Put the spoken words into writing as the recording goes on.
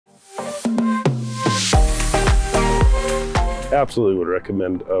Absolutely would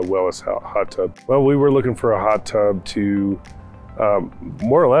recommend Wellis Hot Tub. Well, we were looking for a hot tub to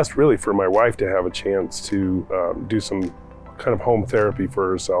more or less really for my wife to have a chance to do some kind of home therapy for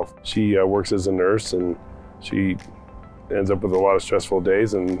herself. She works as a nurse, and she ends up with a lot of stressful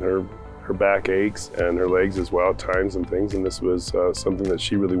days, and her back aches and her legs as well at times and things, and this was something that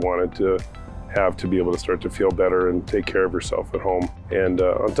she really wanted to have to be able to start to feel better and take care of herself at home. And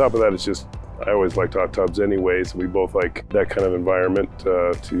on top of that, it's just, I always liked hot tubs anyways. We both like that kind of environment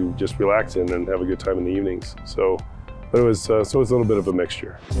to just relax in and have a good time in the evenings. So, but it was a little bit of a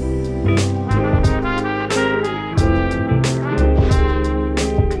mixture.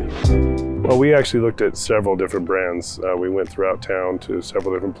 Well, we actually looked at several different brands. We went throughout town to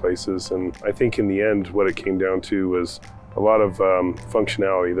several different places, and I think in the end what it came down to was a lot of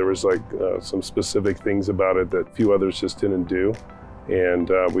functionality. There was like some specific things about it that few others just didn't do, and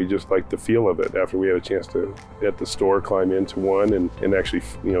we just liked the feel of it after we had a chance to, at the store, climb into one and actually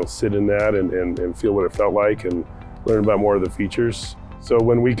sit in that and feel what it felt like and learn about more of the features. So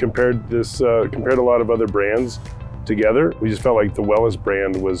when we compared this, compared a lot of other brands together, we just felt like the Wellis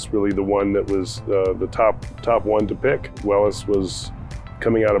brand was really the one that was the top one to pick. Wellis was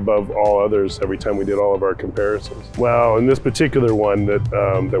coming out above all others every time we did all of our comparisons. Well, in this particular one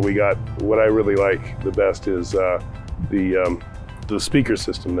that we got, what I really like the best is the speaker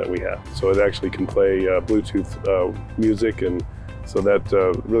system that we have. So it actually can play Bluetooth music, and so that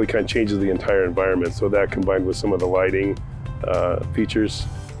really kind of changes the entire environment. So that combined with some of the lighting features,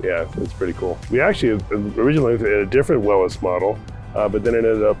 yeah, it's pretty cool. We actually originally had a different Wellis model, but then it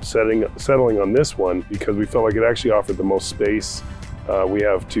ended up settling on this one because we felt like it actually offered the most space. We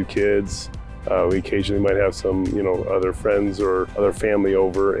have 2 kids. We occasionally might have some, other friends or other family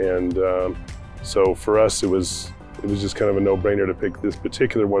over, and so for us, it was just kind of a no-brainer to pick this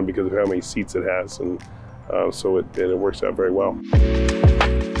particular one because of how many seats it has, and so it works out very well.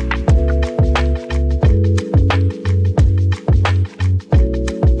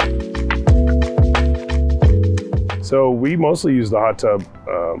 So we mostly use the hot tub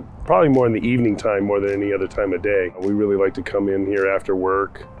probably more in the evening time more than any other time of day. We really like to come in here after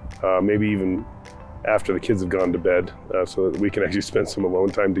work, maybe even after the kids have gone to bed, so that we can actually spend some alone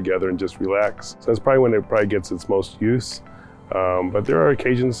time together and just relax. So that's probably when it probably gets its most use. But there are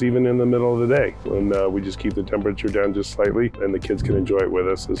occasions even in the middle of the day when we just keep the temperature down just slightly and the kids can enjoy it with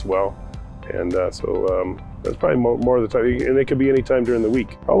us as well. And so that's probably more of the time, and it could be any time during the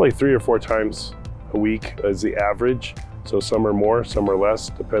week. Probably 3 or 4 times a week is the average. So some are more, some are less,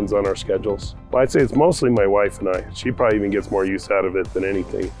 depends on our schedules. Well, I'd say it's mostly my wife and I. She probably even gets more use out of it than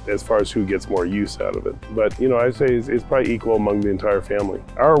anything, as far as who gets more use out of it. But I'd say it's probably equal among the entire family.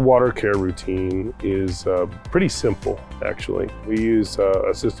 Our water care routine is pretty simple, actually. We use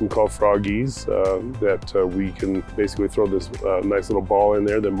a system called Froggies that we can basically throw this nice little ball in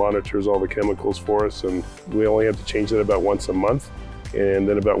there that monitors all the chemicals for us, and we only have to change it about once a month. And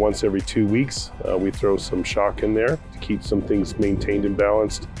then about once every 2 weeks, we throw some shock in there to keep some things maintained and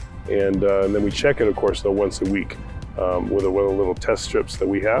balanced. And then we check it, of course, though, once a week with one of the little test strips that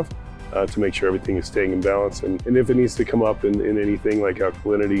we have to make sure everything is staying in balance. And if it needs to come up in anything like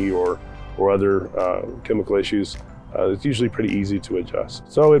alkalinity or other chemical issues, it's usually pretty easy to adjust.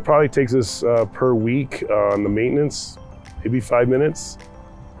 So it probably takes us per week on the maintenance, maybe 5 minutes.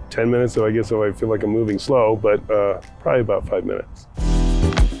 10 minutes, so I guess I feel like I'm moving slow, but probably about 5 minutes.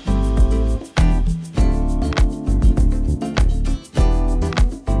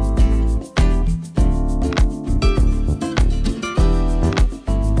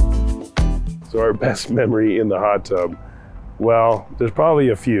 So our best memory in the hot tub, well, there's probably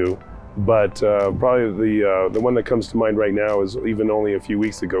a few, but probably the one that comes to mind right now is even only a few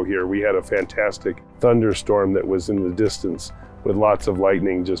weeks ago here, we had a fantastic thunderstorm that was in the distance with lots of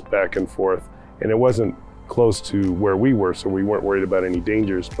lightning just back and forth. And it wasn't close to where we were, so we weren't worried about any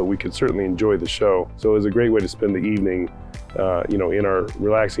dangers, but we could certainly enjoy the show. So it was a great way to spend the evening,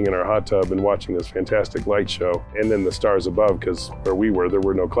 relaxing in our hot tub and watching this fantastic light show. And then the stars above, because where we were, there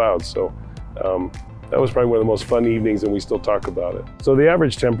were no clouds. So that was probably one of the most fun evenings, and we still talk about it. So the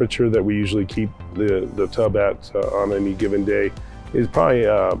average temperature that we usually keep the tub at on any given day is probably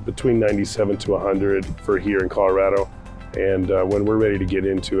between 97 to 100 for here in Colorado. And when we're ready to get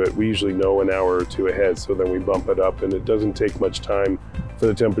into it, we usually know an hour or 2 ahead, so then we bump it up, and it doesn't take much time for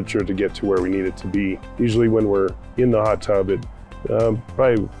the temperature to get to where we need it to be. Usually when we're in the hot tub, it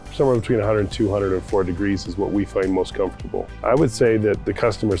probably somewhere between 102, 104 degrees is what we find most comfortable. I would say that the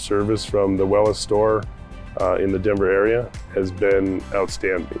customer service from the Wellis store in the Denver area has been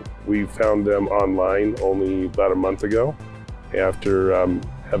outstanding. We found them online only about a month ago after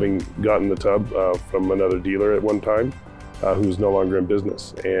having gotten the tub from another dealer at one time. who was no longer in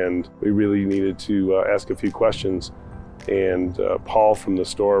business. And we really needed to ask a few questions. And Paul from the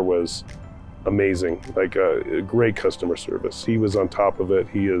store was amazing, like a great customer service. He was on top of it.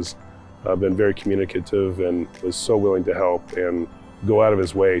 He has been very communicative and was so willing to help and go out of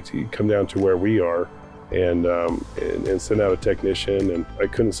his way to come down to where we are and send out a technician. And I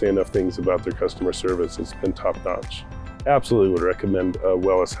couldn't say enough things about their customer service. It's been top notch. Absolutely would recommend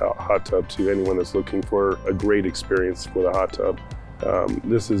Wellis Hot Tub to anyone that's looking for a great experience with a hot tub.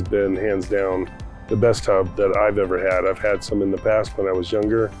 This has been hands down the best tub that I've ever had. I've had some in the past when I was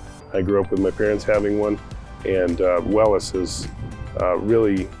younger. I grew up with my parents having one, and Wellis has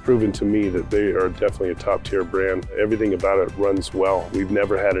really proven to me that they are definitely a top-tier brand. Everything about it runs well. We've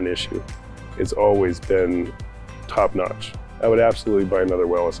never had an issue. It's always been top-notch. I would absolutely buy another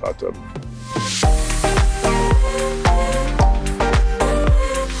Wellis Hot Tub.